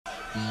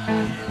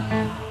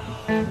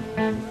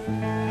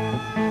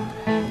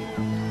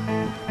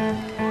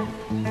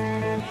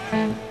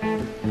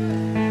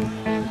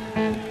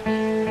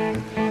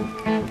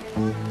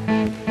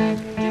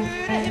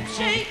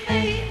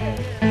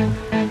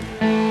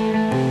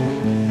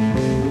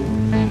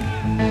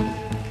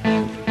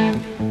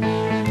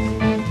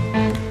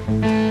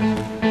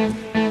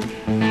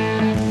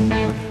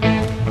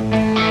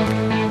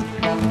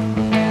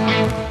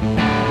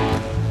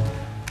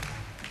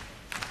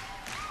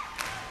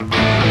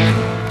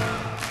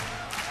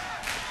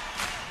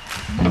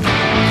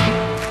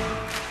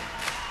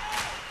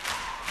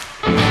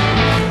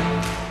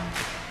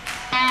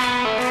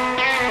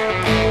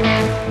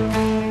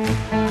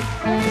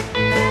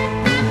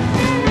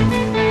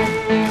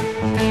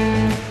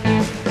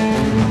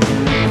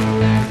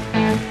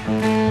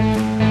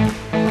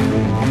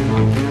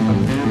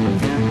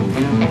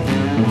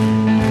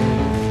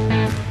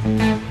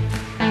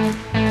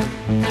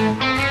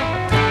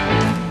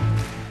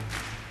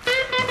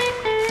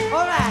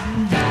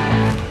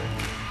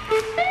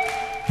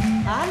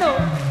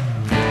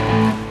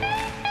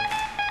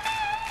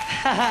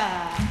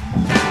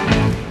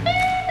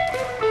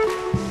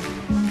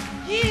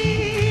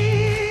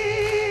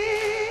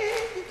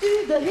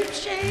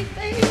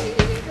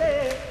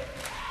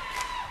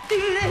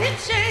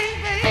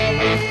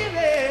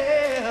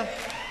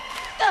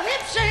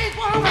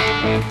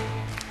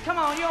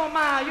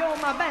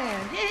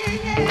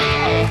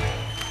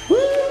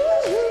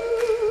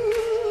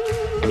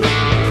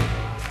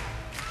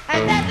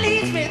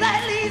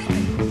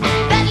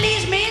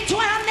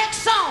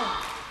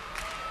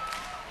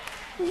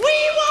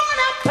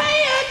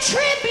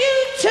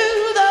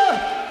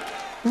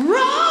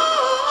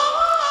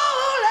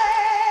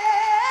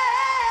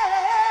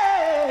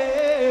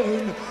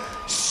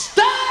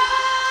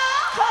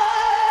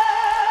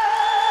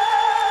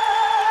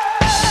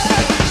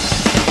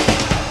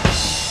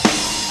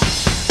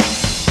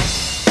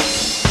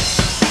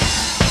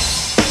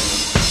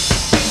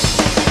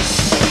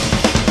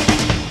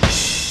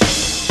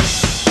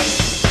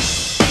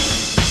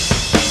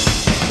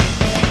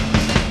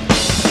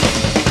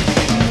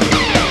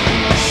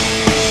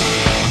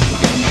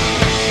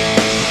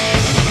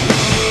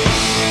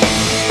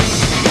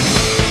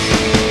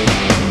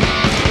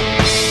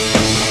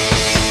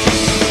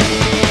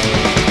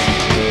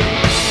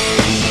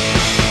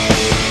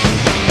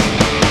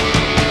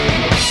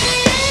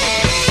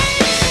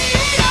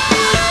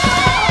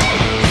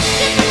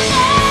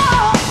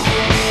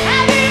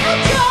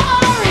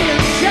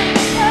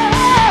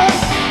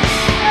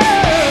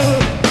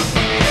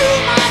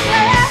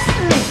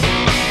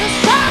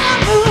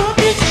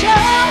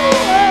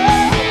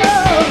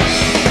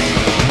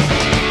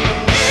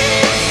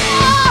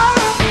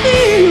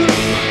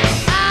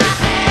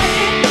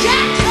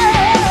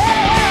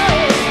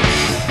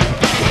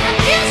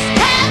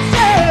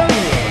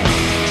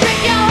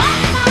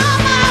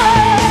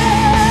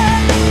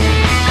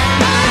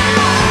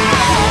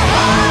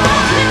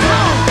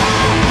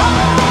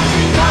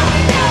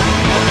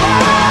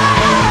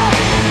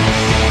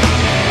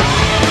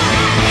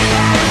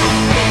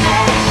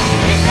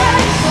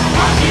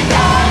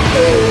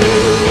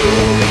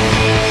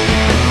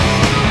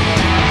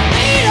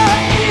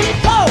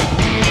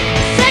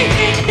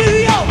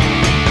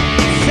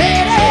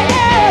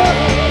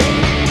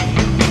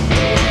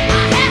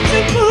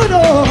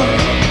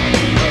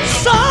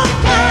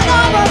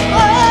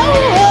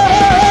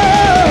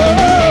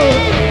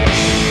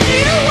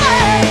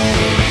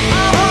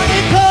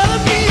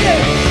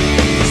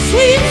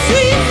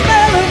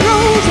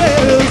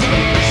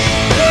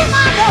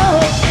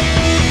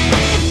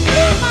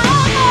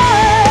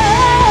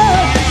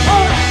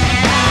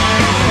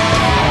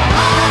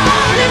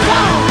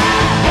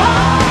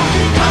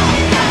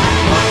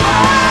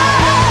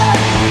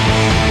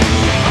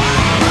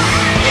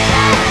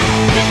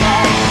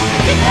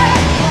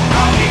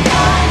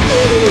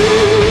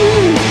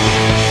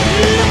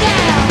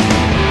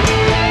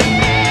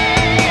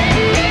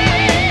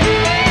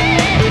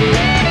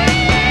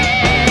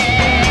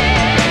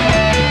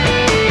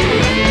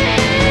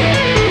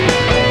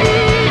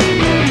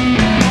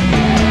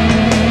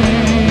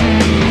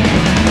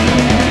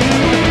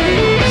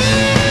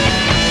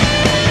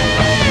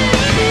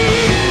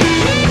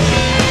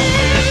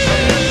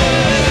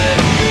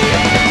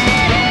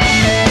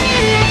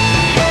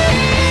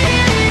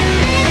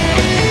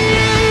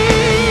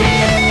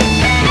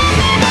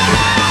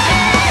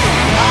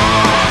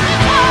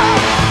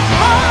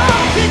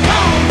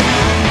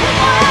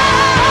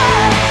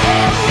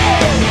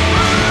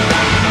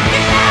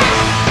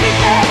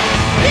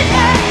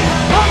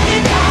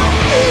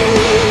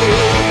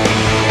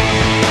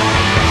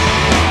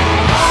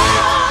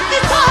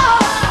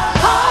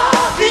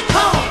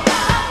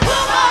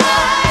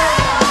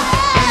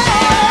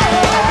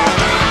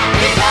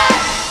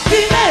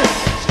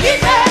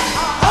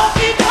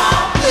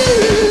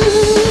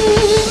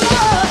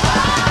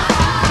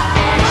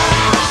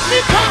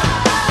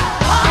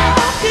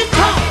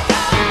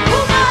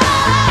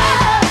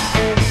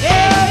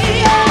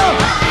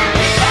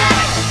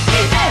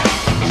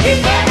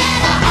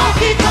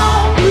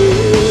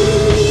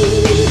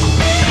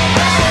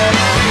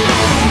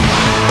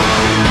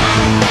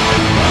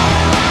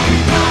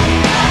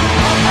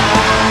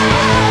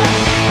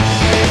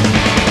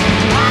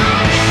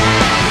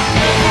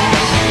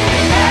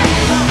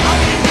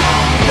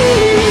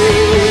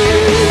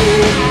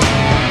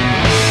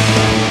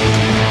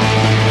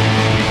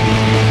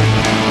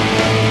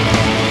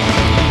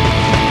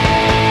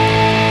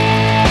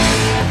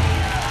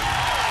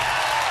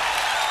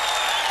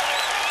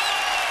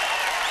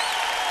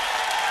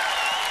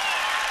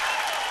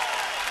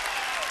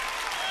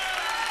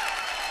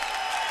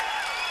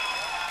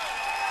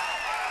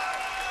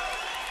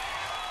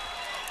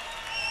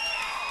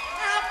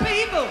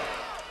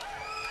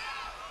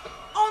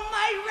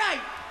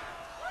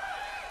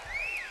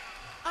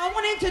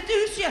to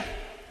introduce you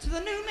to the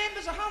new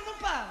members of Humble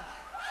Pie.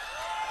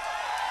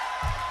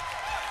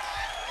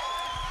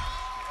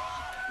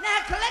 Now,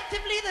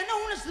 collectively, they're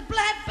known as the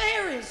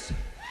Blackberries.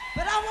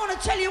 But I want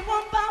to tell you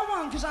one by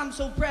one, because I'm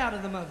so proud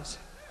of the mothers.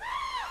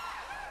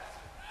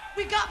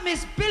 We got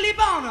Miss Billy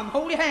Bonham.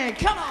 Hold your hand.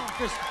 Come on,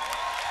 Chris.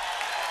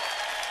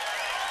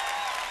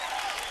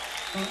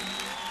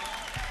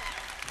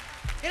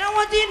 And I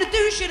want to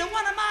introduce you to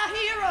one of my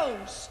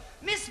heroes,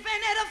 Miss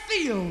Vanetta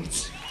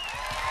Fields.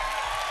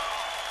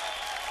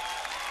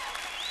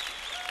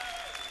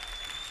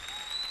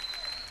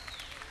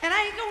 And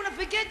I ain't going to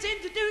forget to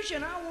introduce you,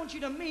 and I want you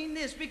to mean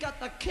this. We got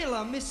the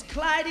killer, Miss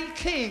Clyde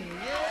King.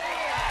 Yeah.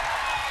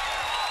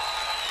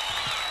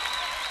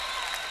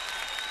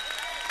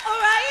 All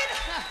right.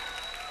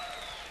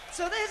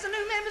 So there's the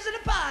new members of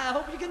the Pie. I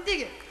hope you can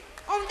dig it.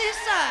 On this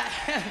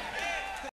side.